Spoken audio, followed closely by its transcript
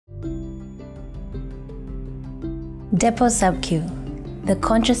Depo SubQ, the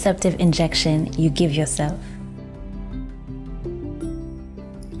contraceptive injection you give yourself.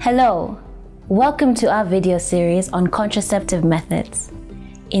 Hello, welcome to our video series on contraceptive methods.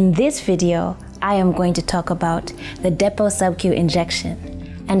 In this video, I am going to talk about the Depo SubQ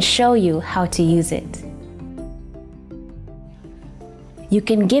injection and show you how to use it. You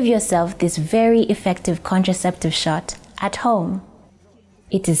can give yourself this very effective contraceptive shot at home.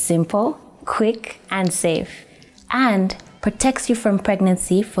 It is simple, quick, and safe, and protects you from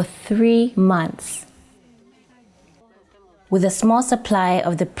pregnancy for 3 months. With a small supply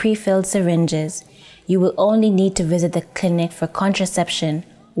of the pre-filled syringes, you will only need to visit the clinic for contraception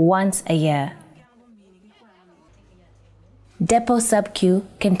once a year. Depo SubQ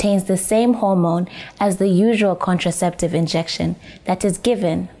contains the same hormone as the usual contraceptive injection that is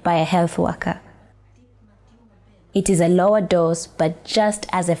given by a health worker. It is a lower dose but just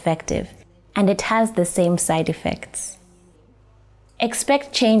as effective, and it has the same side effects.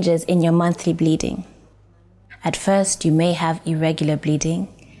 Expect changes in your monthly bleeding. At first, you may have irregular bleeding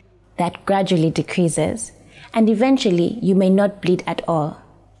that gradually decreases, and eventually you may not bleed at all.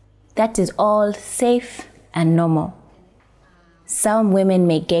 That is all safe and normal. Some women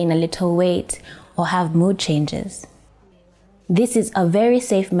may gain a little weight or have mood changes. This is a very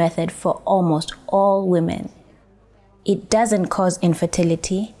safe method for almost all women. It doesn't cause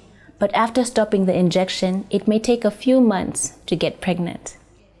infertility, but after stopping the injection, it may take a few months to get pregnant.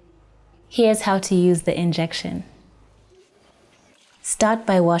 Here's how to use the injection. Start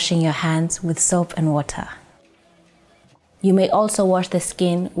by washing your hands with soap and water. You may also wash the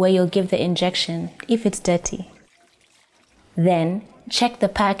skin where you'll give the injection if it's dirty. Then, check the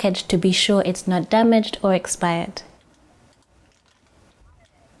package to be sure it's not damaged or expired.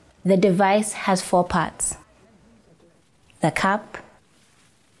 The device has 4 parts: the cup,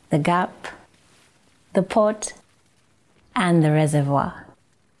 the gap, the port, and the reservoir.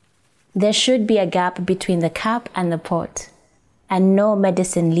 There should be a gap between the cap and the port, and no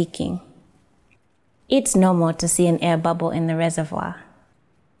medicine leaking. It's normal to see an air bubble in the reservoir.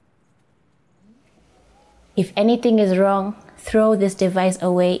 If anything is wrong, throw this device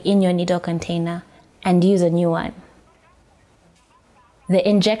away in your needle container and use a new one. The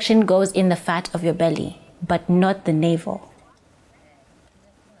injection goes in the fat of your belly, but not the navel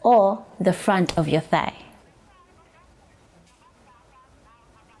or the front of your thigh.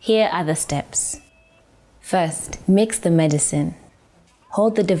 Here are the steps. First, mix the medicine.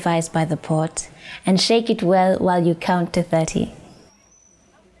 Hold the device by the port and shake it well while you count to 30.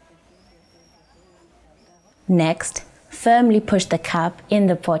 Next, firmly push the cap in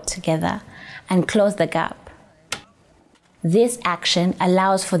the port together and close the gap. This action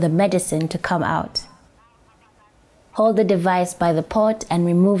allows for the medicine to come out. Hold the device by the port and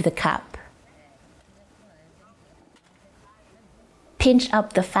remove the cap. Pinch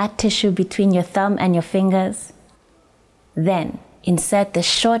up the fat tissue between your thumb and your fingers. Then, insert the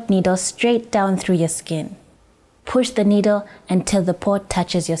short needle straight down through your skin. Push the needle until the port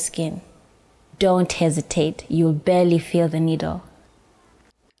touches your skin. Don't hesitate, you'll barely feel the needle.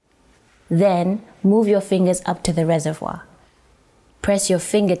 Then, move your fingers up to the reservoir. Press your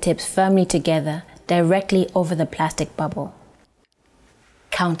fingertips firmly together directly over the plastic bubble.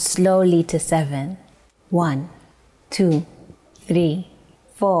 Count slowly to 7. 1, 2, 3,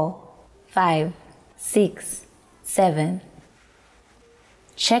 4, 5, 6, 7.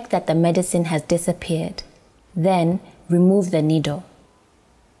 Check that the medicine has disappeared. Then remove the needle.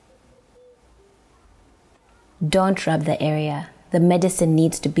 Don't rub the area. The medicine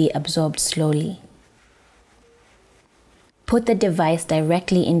needs to be absorbed slowly. Put the device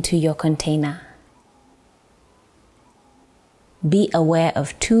directly into your container. Be aware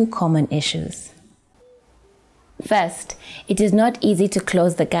of 2 common issues. First, it is not easy to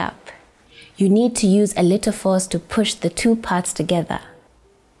close the gap. You need to use a little force to push the 2 parts together.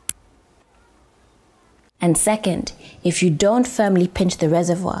 And second, if you don't firmly pinch the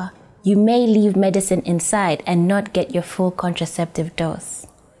reservoir, you may leave medicine inside and not get your full contraceptive dose.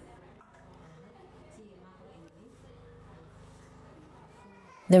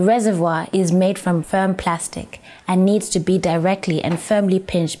 The reservoir is made from firm plastic and needs to be directly and firmly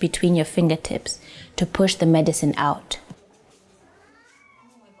pinched between your fingertips to push the medicine out.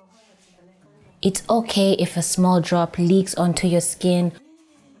 It's okay if a small drop leaks onto your skin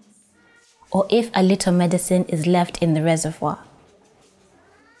or if a little medicine is left in the reservoir.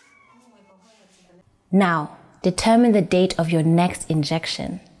 Now, determine the date of your next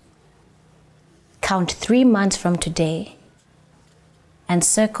injection. Count 3 months from today and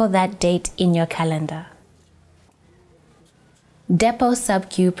circle that date in your calendar. Depo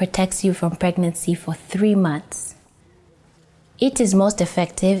SubQ protects you from pregnancy for 3 months. It is most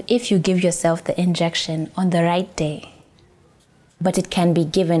effective if you give yourself the injection on the right day, but it can be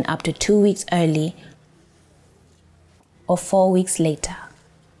given up to 2 weeks early or 4 weeks later.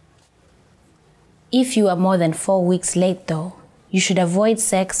 If you are more than 4 weeks late though, you should avoid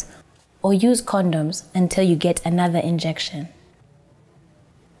sex or use condoms until you get another injection.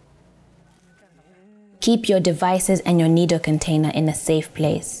 Keep your devices and your needle container in a safe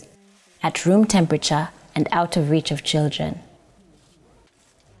place, at room temperature and out of reach of children.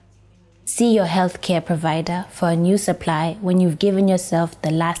 See your healthcare provider for a new supply when you've given yourself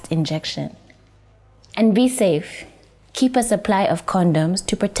the last injection. And be safe. Keep a supply of condoms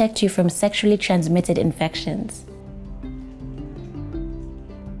to protect you from sexually transmitted infections.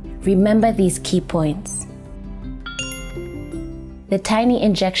 Remember these key points. The tiny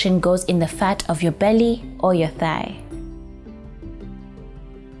injection goes in the fat of your belly or your thigh.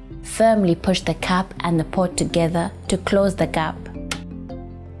 Firmly push the cap and the port together to close the gap.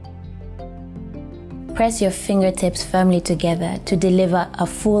 Press your fingertips firmly together to deliver a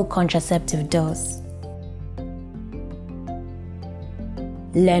full contraceptive dose.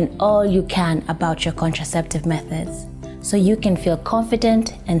 Learn all you can about your contraceptive methods so you can feel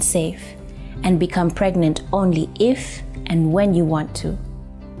confident and safe and become pregnant only if and when you want to.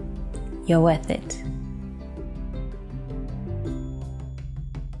 You're worth it.